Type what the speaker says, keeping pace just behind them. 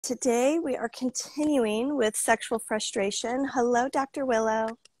Today we are continuing with sexual frustration. Hello, Dr.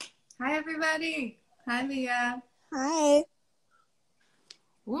 Willow. Hi, everybody. Hi, Leah. Hi.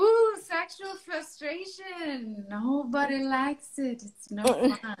 Woo, sexual frustration. Nobody likes it. It's no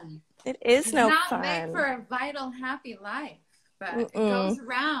fun. It is It's no not fun. made for a vital, happy life, but it Mm-mm. goes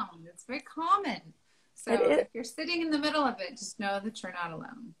around. It's very common. So if you're sitting in the middle of it, just know that you're not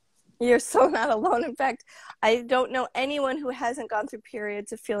alone. You're so not alone. In fact, I don't know anyone who hasn't gone through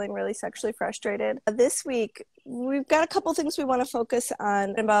periods of feeling really sexually frustrated. This week, we've got a couple things we want to focus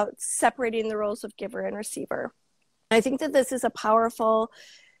on about separating the roles of giver and receiver. I think that this is a powerful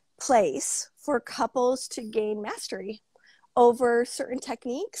place for couples to gain mastery over certain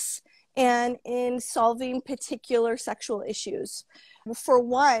techniques and in solving particular sexual issues. For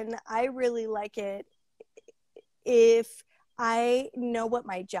one, I really like it if I know what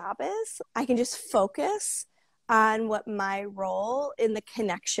my job is. I can just focus on what my role in the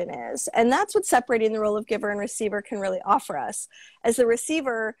connection is. And that's what separating the role of giver and receiver can really offer us. As the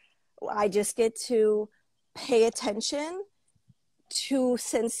receiver, I just get to pay attention to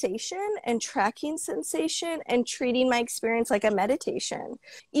sensation and tracking sensation and treating my experience like a meditation.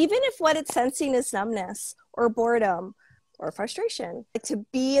 Even if what it's sensing is numbness or boredom or frustration. To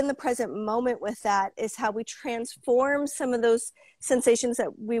be in the present moment with that is how we transform some of those sensations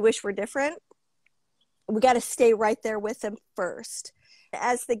that we wish were different. We got to stay right there with them first.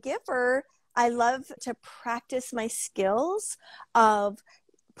 As the giver, I love to practice my skills of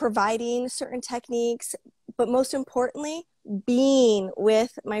providing certain techniques, but most importantly, being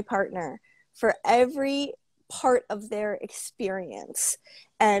with my partner for every part of their experience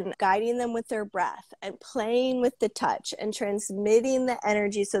and guiding them with their breath and playing with the touch and transmitting the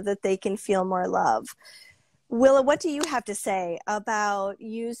energy so that they can feel more love. Willa, what do you have to say about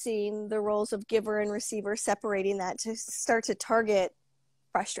using the roles of giver and receiver, separating that to start to target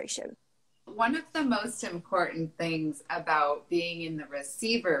frustration? One of the most important things about being in the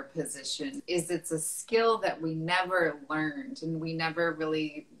receiver position is it's a skill that we never learned and we never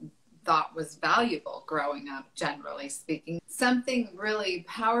really thought was valuable growing up, generally speaking. Something really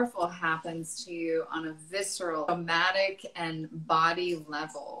powerful happens to you on a visceral, somatic, and body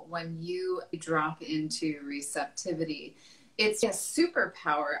level when you drop into receptivity. It's a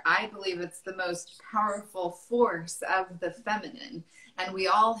superpower. I believe it's the most powerful force of the feminine. And we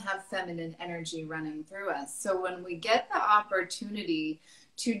all have feminine energy running through us. So when we get the opportunity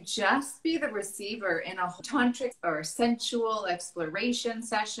to just be the receiver in a tantric or sensual exploration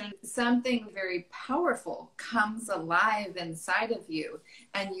session, something very powerful comes alive inside of you.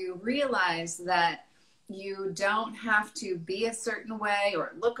 And you realize that you don't have to be a certain way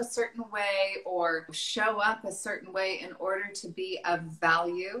or look a certain way or show up a certain way in order to be of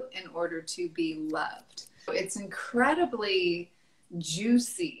value, in order to be loved. It's incredibly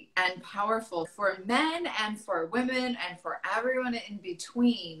juicy and powerful for men and for women and for everyone in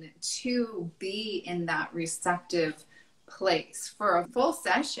between to be in that receptive place for a full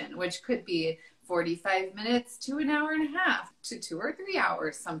session, which could be 45 minutes to an hour and a half to 2 or 3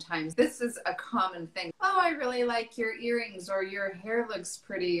 hours sometimes. This is a common thing. Oh, I really like your earrings, or your hair looks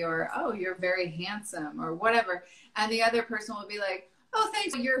pretty, or oh, you're very handsome, or whatever. And the other person will be like, oh,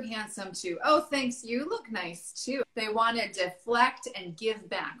 thanks, you're handsome too. Oh, thanks, you look nice too. They want to deflect and give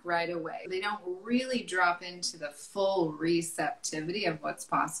back right away. They don't really drop into the full receptivity of what's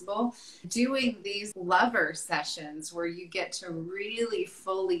possible. Doing these lover sessions where you get to really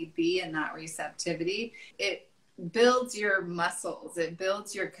fully be in that receptivity, it builds your muscles. It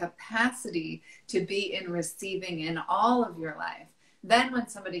builds your capacity to be in receiving in all of your life. Then when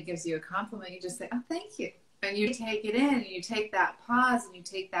somebody gives you a compliment, you just say, oh, thank you. And you take it in, and you take that pause, and you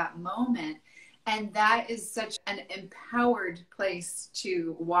take that moment. And that is such an empowered place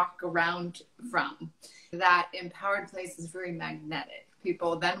to walk around from. That empowered place is very magnetic.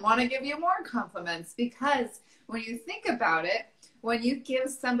 People then want to give you more compliments, because when you think about it, when you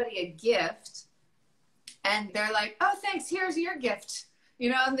give somebody a gift and they're like, oh, thanks, here's your gift.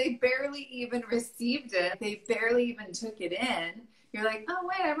 And they barely even received it. They barely even took it in. You're like, oh,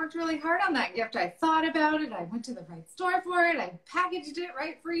 wait, I worked really hard on that gift. I thought about it. I went to the right store for it. I packaged it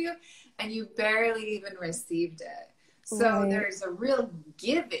right for you. And you barely even received it. So there's a real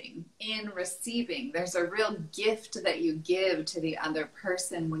giving in receiving. There's a real gift that you give to the other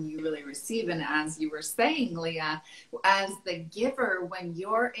person when you really receive. And as you were saying, Leah, as the giver, when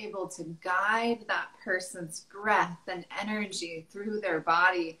you're able to guide that person's breath and energy through their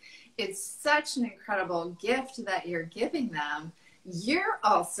body, it's such an incredible gift that you're giving them. you're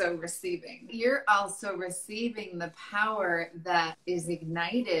also receiving. You're also receiving the power that is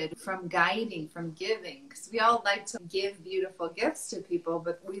ignited from guiding, from giving. Because we all like to give beautiful gifts to people,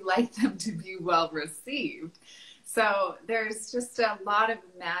 but we like them to be well received. So there's just a lot of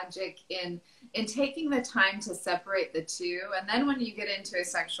magic in taking the time to separate the two. And then when you get into a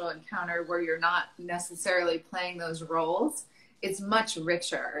sexual encounter where you're not necessarily playing those roles, it's much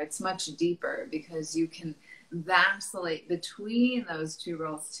richer, it's much deeper, because you can vacillate between those two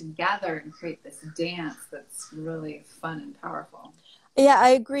roles together and create this dance that's really fun and powerful. Yeah, I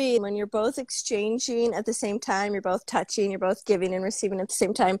agree. When you're both exchanging at the same time, you're both touching, you're both giving and receiving at the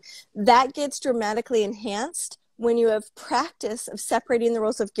same time, that gets dramatically enhanced when you have practice of separating the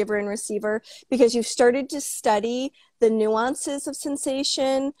roles of giver and receiver, because you've started to study the nuances of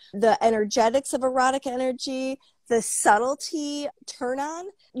sensation, the energetics of erotic energy, the subtlety turn on.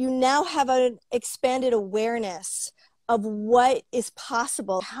 You now have an expanded awareness of what is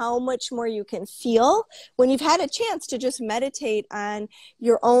possible, how much more you can feel when you've had a chance to just meditate on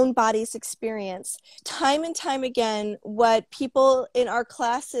your own body's experience. Time and time again, what people in our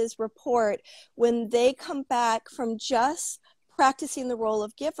classes report when they come back from just practicing the role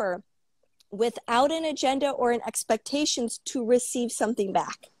of giver without an agenda or an expectations to receive something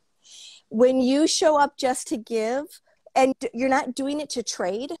back. When you show up just to give, and you're not doing it to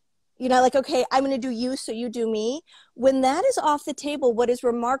trade, you're not like, okay, I'm going to do you, so you do me. When that is off the table, what is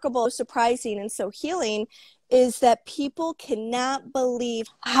remarkable, surprising, and so healing is that people cannot believe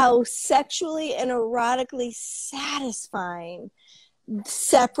how sexually and erotically satisfying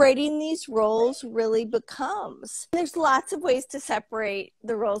separating these roles really becomes. There's lots of ways to separate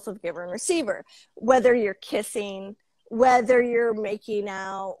the roles of giver and receiver, whether you're kissing, whether you're making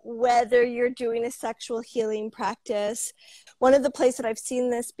out, whether you're doing a sexual healing practice. One of the places that I've seen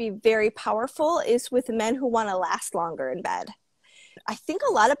this be very powerful is with men who want to last longer in bed. I think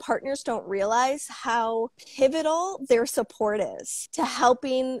a lot of partners don't realize how pivotal their support is to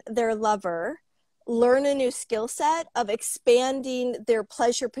helping their lover learn a new skill set of expanding their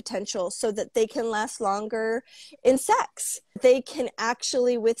pleasure potential so that they can last longer in sex. They can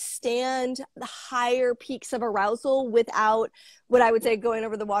actually withstand the higher peaks of arousal without what I would say going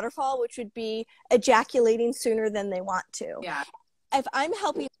over the waterfall, which would be ejaculating sooner than they want to. Yeah. If I'm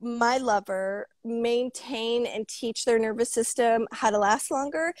helping my lover maintain and teach their nervous system how to last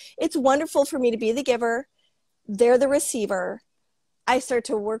longer, it's wonderful for me to be the giver. They're the receiver. I start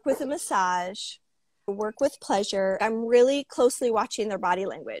to work with a massage, work with pleasure. I'm really closely watching their body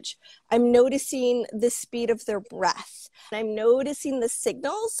language. I'm noticing the speed of their breath. I'm noticing the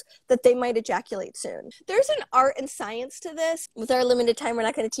signals that they might ejaculate soon. There's an art and science to this. With our limited time, we're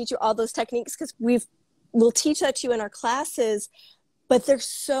not going to teach you all those techniques because we'll teach that to you in our classes, but there's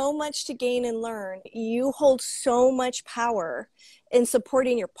so much to gain and learn. You hold so much power in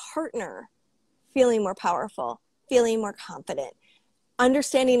supporting your partner, feeling more powerful, feeling more confident,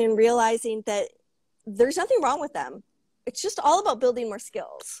 understanding and realizing that there's nothing wrong with them. It's just all about building more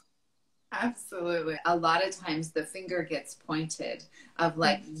skills. Absolutely. A lot of times the finger gets pointed of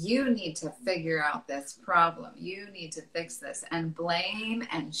like, you need to figure out this problem. You need to fix this. And blame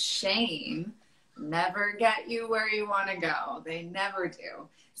and shame never get you where you want to go. They never do.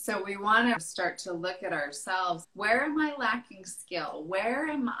 So we want to start to look at ourselves. Where am I lacking skill? Where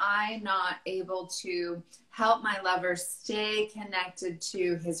am I not able to help my lover stay connected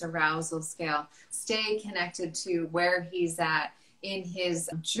to his arousal scale, stay connected to where he's at in his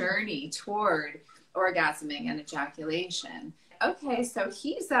journey toward orgasming and ejaculation? Okay, so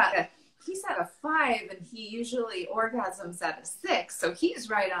he's at a 5 and he usually orgasms at a 6, so he's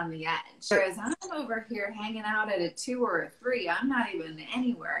right on the edge. Whereas I'm over here hanging out at a 2 or a 3, I'm not even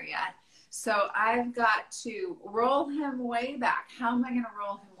anywhere yet. So I've got to roll him way back. How am I going to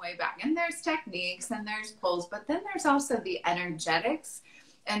roll him way back? And there's techniques and there's pulls, but then there's also the energetics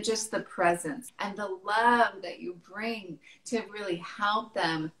and just the presence and the love that you bring to really help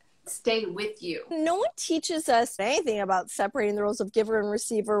them stay with you. No one teaches us anything about separating the roles of giver and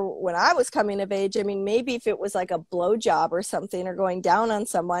receiver when I was coming of age. I mean, maybe if it was like a blowjob or something or going down on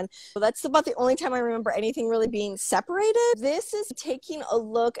someone. That's about the only time I remember anything really being separated. This is taking a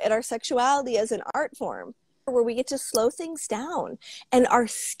look at our sexuality as an art form where we get to slow things down and our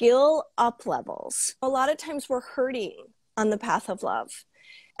skill up levels. A lot of times we're hurting on the path of love.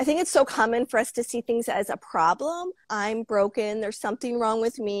 I think it's so common for us to see things as a problem. I'm broken. There's something wrong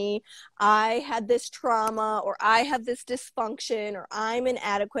with me. I had this trauma, or I have this dysfunction, or I'm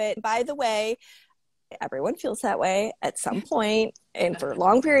inadequate. By the way, everyone feels that way at some point and for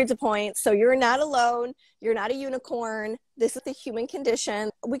long periods of points. So you're not alone. You're not a unicorn. This is the human condition.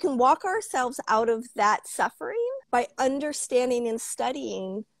 We can walk ourselves out of that suffering by understanding and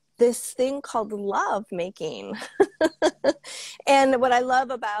studying this thing called love making. And what I love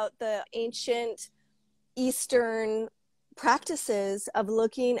about the ancient Eastern practices of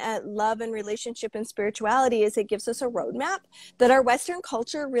looking at love and relationship and spirituality is it gives us a roadmap that our Western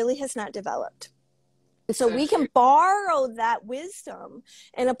culture really has not developed. And so we can borrow that wisdom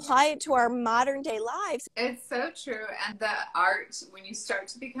and apply it to our modern day lives. It's so true. And the art, when you start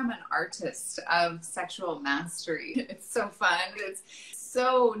to become an artist of sexual mastery, it's so fun. It's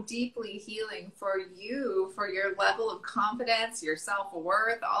so deeply healing for you, for your level of confidence, your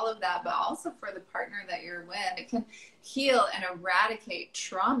self-worth, all of that, but also for the partner that you're with. It can heal and eradicate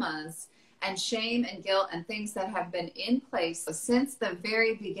traumas and shame and guilt and things that have been in place since the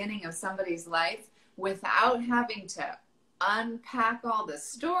very beginning of somebody's life, without having to unpack all the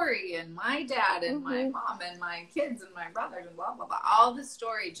story and my dad and my mom and my kids and my brothers and blah, blah, blah. All the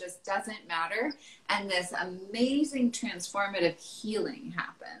story just doesn't matter. And this amazing transformative healing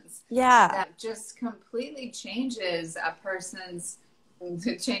happens. Yeah. That just completely changes a person's,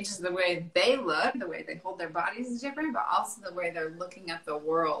 it changes the way they look, the way they hold their bodies is different, but also the way they're looking at the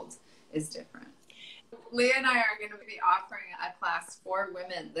world is different. Leah and I are going to be offering a class for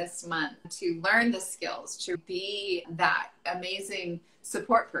women this month to learn the skills, to be that amazing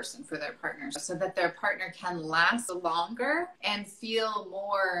support person for their partners so that their partner can last longer and feel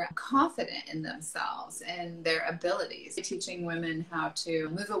more confident in themselves and their abilities. Teaching women how to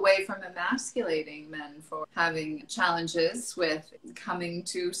move away from emasculating men for having challenges with coming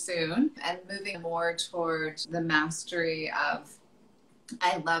too soon and moving more towards the mastery of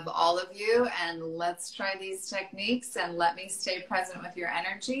I love all of you, and let's try these techniques and let me stay present with your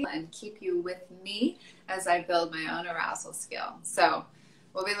energy and keep you with me as I build my own arousal skill. So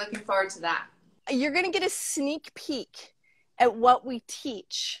we'll be looking forward to that. You're going to get a sneak peek at what we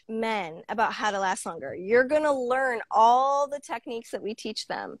teach men about how to last longer. You're going to learn all the techniques that we teach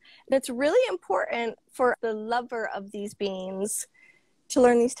them. And it's really important for the lover of these beings to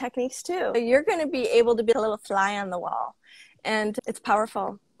learn these techniques too. You're going to be able to be a little fly on the wall. And it's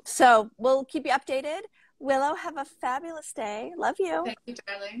powerful. So we'll keep you updated. Willow, have a fabulous day. Love you. Thank you,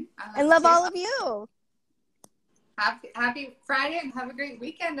 darling. And love all of you. Happy Friday and have a great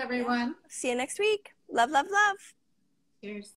weekend, everyone. See you next week. Love, love, love. Cheers.